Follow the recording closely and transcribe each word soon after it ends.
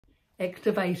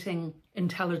Activating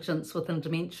intelligence within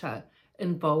dementia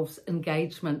involves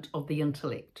engagement of the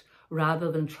intellect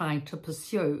rather than trying to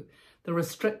pursue the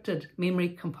restricted memory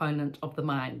component of the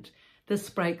mind. This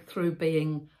breakthrough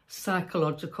being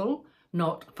psychological,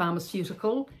 not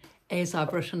pharmaceutical, as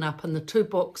I've written up in the 2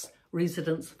 books,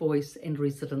 Residence Voice and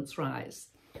Residence Rise.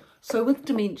 So with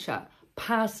dementia,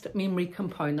 past memory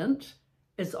component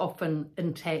is often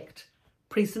intact,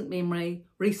 present memory,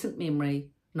 recent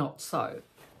memory, not so.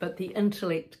 But the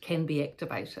intellect can be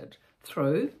activated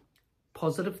through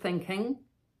positive thinking,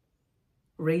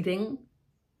 reading,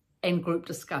 and group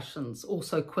discussions.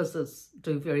 Also quizzes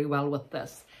do very well with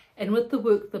this. And with the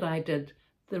work that I did,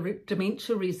 the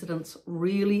dementia residents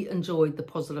really enjoyed the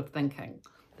positive thinking.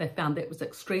 They found that was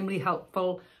extremely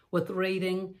helpful with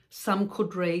reading. Some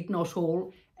could read, not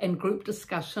all, and group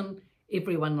discussion,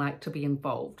 everyone liked to be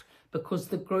involved because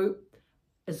the group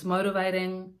is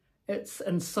motivating, it's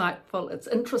insightful, it's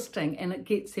interesting, and it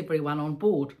gets everyone on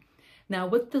board. Now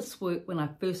with this work, when I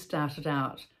first started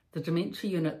out, the dementia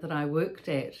unit that I worked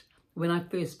at, when I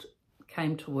first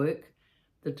came to work,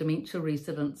 the dementia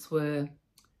residents were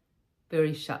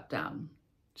very shut down,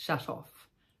 shut off,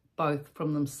 both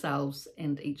from themselves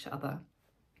and each other.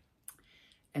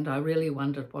 And I really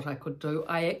wondered what I could do.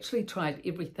 I actually tried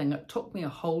everything. It took me a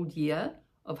whole year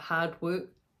of hard work,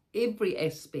 every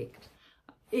aspect,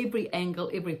 every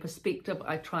angle, every perspective.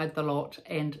 I tried the lot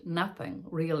and nothing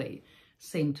really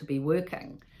seemed to be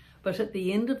working. But at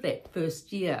the end of that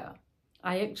first year,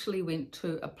 I actually went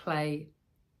to a play,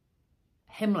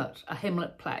 Hamlet, a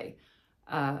Hamlet play,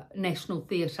 National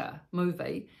Theatre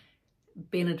movie,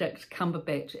 Benedict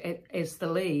Cumberbatch as the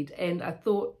lead. And I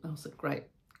thought, it was a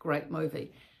great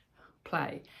movie,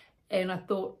 play. And I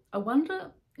thought, I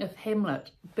wonder if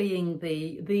Hamlet, being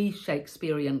the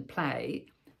Shakespearean play,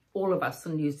 all of us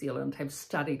in New Zealand have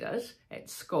studied it at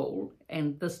school,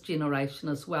 and this generation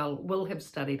as well will have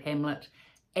studied Hamlet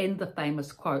and the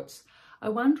famous quotes. I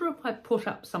wonder if I put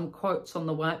up some quotes on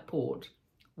the whiteboard,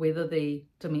 whether the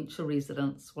dementia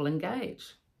residents will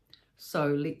engage. So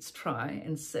let's try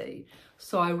and see.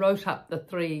 So I wrote up the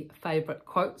 3 favourite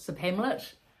quotes of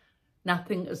Hamlet.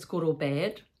 Nothing is good or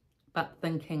bad, but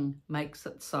thinking makes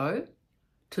it so.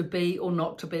 To be or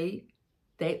not to be,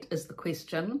 that is the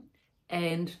question.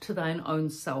 And to thine own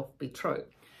self be true.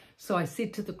 So I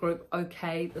said to the group,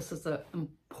 okay, this is an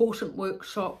important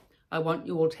workshop. I want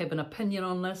you all to have an opinion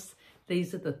on this.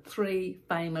 These are the 3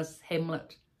 famous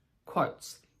Hamlet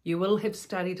quotes. You will have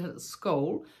studied it at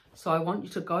school, so I want you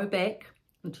to go back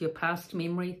into your past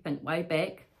memory, think way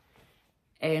back,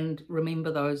 and remember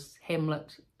those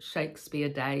Hamlet Shakespeare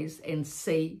days and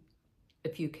see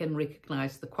if you can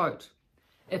recognise the quote.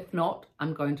 If not,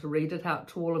 I'm going to read it out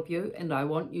to all of you, and I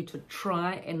want you to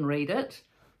try and read it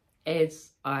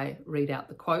as I read out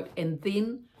the quote, and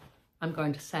then I'm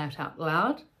going to say it out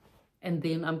loud, and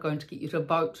then I'm going to get you to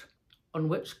vote on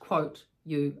which quote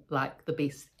you like the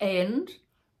best. And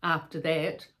after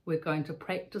that, we're going to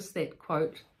practice that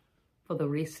quote for the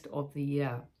rest of the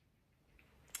year.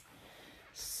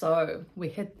 So we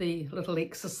had the little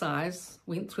exercise,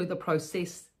 went through the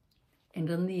process, and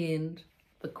in the end,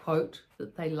 the quote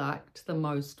that they liked the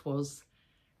most was,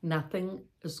 nothing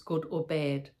is good or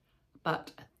bad,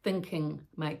 but thinking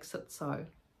makes it so.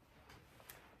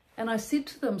 And I said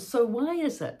to them, so why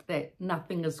is it that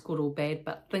nothing is good or bad,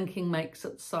 but thinking makes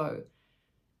it so?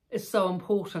 It's so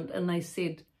important. And they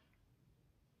said,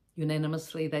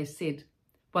 unanimously, they said,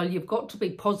 well, you've got to be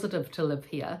positive to live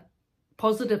here.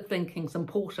 Positive thinking's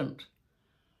important.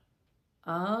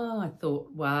 I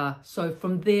thought, wow. So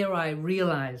from there, I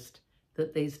realised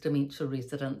that these dementia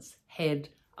residents had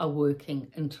a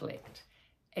working intellect.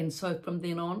 And so from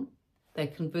then on, they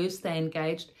conversed, they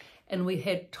engaged, and we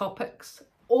had topics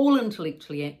all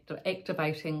intellectually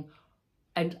activating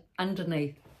and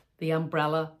underneath the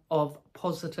umbrella of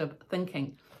positive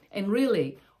thinking. And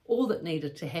really, all that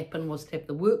needed to happen was to have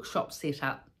the workshop set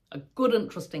up, a good,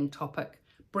 interesting topic,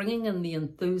 bringing in the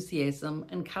enthusiasm,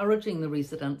 encouraging the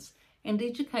residents and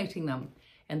educating them.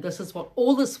 And this is what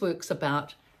all this work's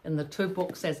about in the 2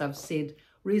 books, as I've said,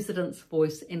 Residence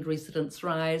Voice and Residence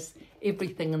Rise,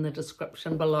 everything in the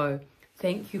description below.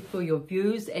 Thank you for your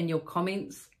views and your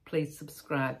comments. Please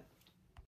subscribe.